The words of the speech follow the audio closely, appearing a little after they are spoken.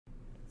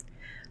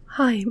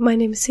Hi, my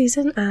name is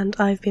Susan and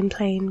I've been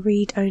playing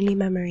Read Only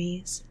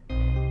Memories.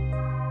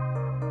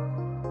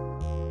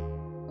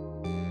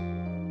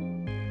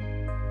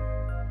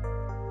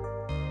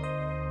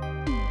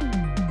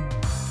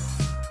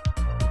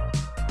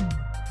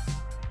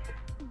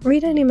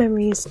 Read Only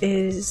Memories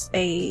is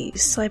a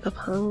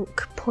cyberpunk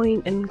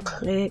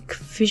point-and-click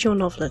visual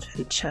novel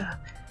adventure.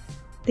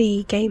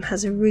 The game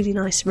has a really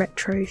nice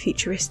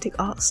retro-futuristic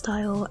art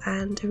style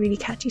and a really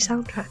catchy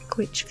soundtrack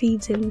which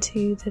feeds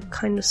into the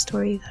kind of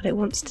story that it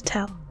wants to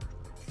tell.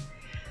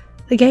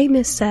 The game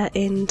is set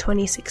in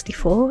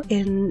 2064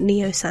 in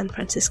Neo San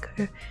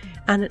Francisco,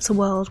 and it's a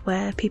world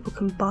where people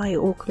can buy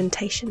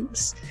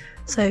augmentations.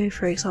 So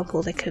for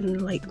example, they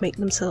can make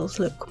themselves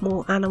look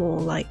more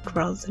animal-like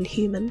rather than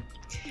human.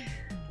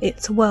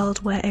 It's a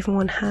world where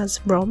everyone has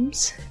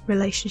ROMs,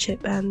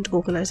 relationship and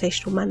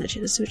organisational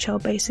managers, which are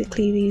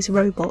basically these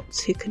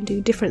robots who can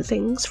do different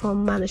things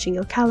from managing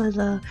your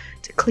calendar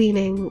to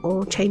cleaning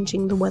or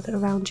changing the weather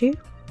around you.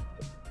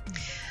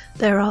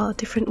 There are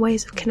different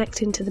ways of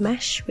connecting to the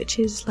mesh, which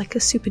is like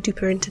a super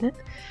duper internet,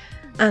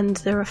 and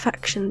there are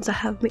factions that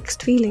have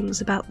mixed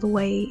feelings about the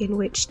way in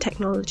which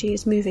technology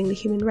is moving the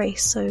human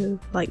race. So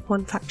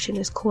one faction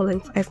is calling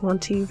for everyone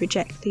to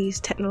reject these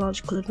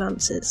technological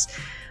advances,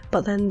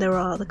 but then there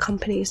are the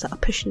companies that are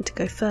pushing to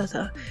go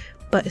further,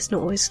 but it's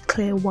not always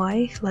clear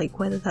why,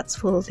 whether that's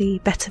for the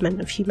betterment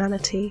of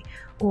humanity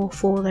or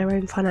for their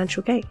own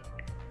financial gain.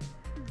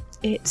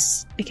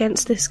 It's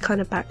against this kind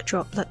of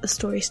backdrop that the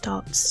story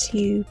starts.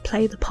 You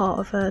play the part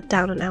of a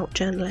down-and-out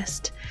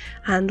journalist,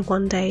 and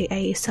one day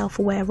a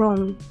self-aware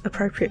ROM,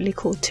 appropriately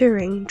called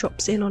Turing,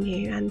 drops in on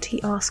you and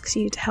he asks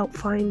you to help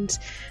find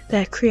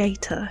their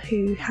creator,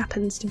 who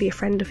happens to be a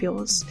friend of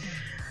yours.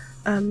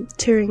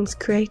 Turing's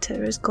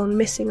creator has gone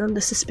missing under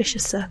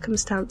suspicious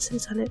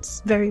circumstances, and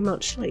it's very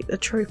much like the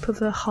trope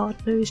of a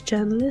hard-nosed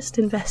journalist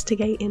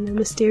investigating a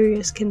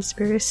mysterious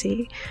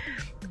conspiracy.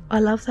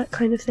 I love that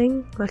kind of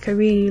thing. I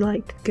really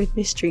like good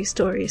mystery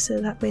stories, so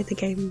that made the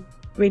game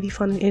really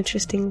fun and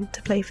interesting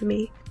to play for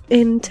me.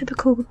 In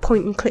typical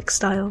point-and-click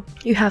style,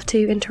 you have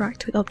to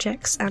interact with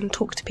objects and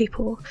talk to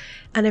people,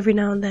 and every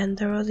now and then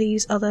there are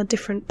these other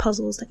different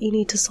puzzles that you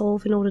need to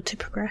solve in order to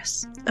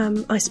progress.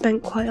 I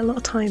spent quite a lot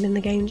of time in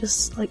the game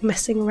just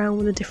messing around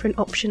with the different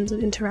options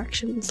and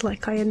interactions.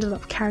 I ended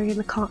up carrying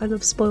a carton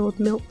of spoiled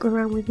milk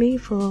around with me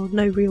for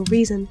no real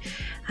reason,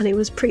 and it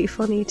was pretty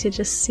funny to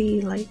just see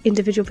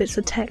individual bits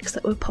of text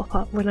that would pop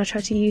up when I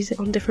tried to use it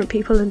on different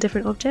people and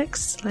different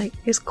objects.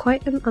 It's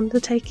quite an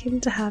undertaking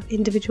to have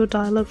individual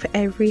dialogue for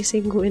every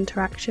single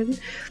interaction,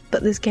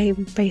 but this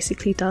game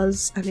basically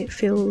does, and it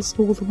feels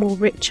all the more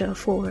richer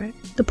for it.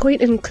 The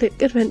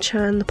point-and-click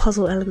adventure and the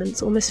puzzle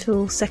elements almost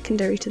feel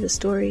secondary to the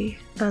story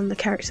and the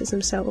characters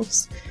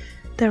themselves.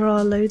 There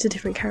are loads of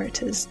different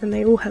characters, and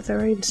they all have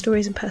their own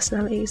stories and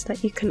personalities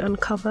that you can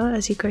uncover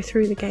as you go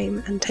through the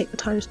game and take the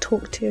time to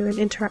talk to and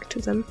interact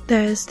with them.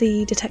 There's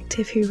the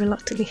detective who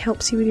reluctantly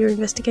helps you with your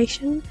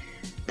investigation,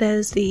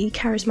 there's the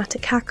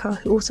charismatic hacker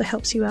who also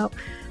helps you out,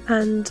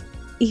 and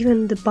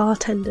even the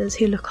bartenders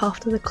who look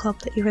after the club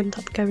that you end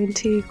up going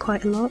to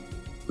quite a lot.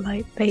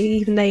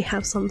 They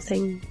have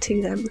something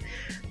to them.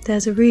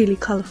 There's a really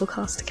colourful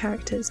cast of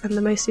characters, and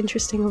the most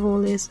interesting of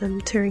all is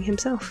Turing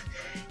himself.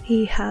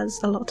 He has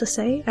a lot to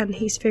say, and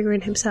he's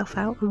figuring himself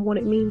out and what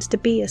it means to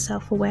be a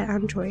self-aware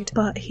android,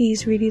 but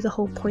he's really the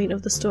whole point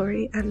of the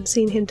story, and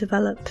seeing him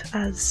develop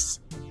as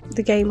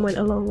the game went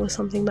along was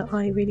something that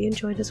I really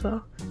enjoyed as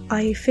well.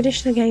 I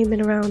finished the game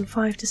in around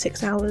 5 to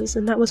 6 hours,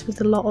 and that was with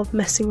a lot of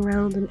messing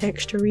around and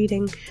extra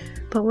reading,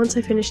 but once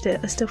I finished it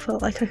I still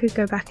felt like I could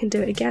go back and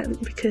do it again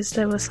because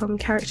there were some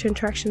character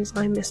interactions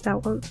I missed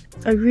out on.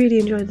 I really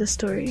enjoyed the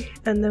story,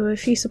 and there were a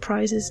few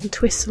surprises and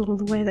twists along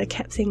the way that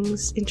kept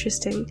things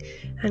interesting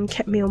and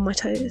kept me on my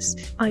toes.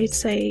 I'd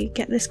say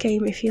get this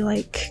game if you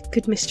like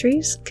good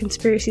mysteries,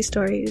 conspiracy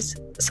stories,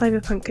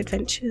 cyberpunk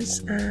adventures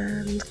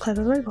and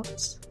clever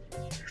robots.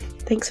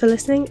 Thanks for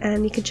listening,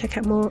 and you can check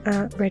out more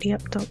at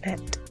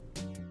readyup.net.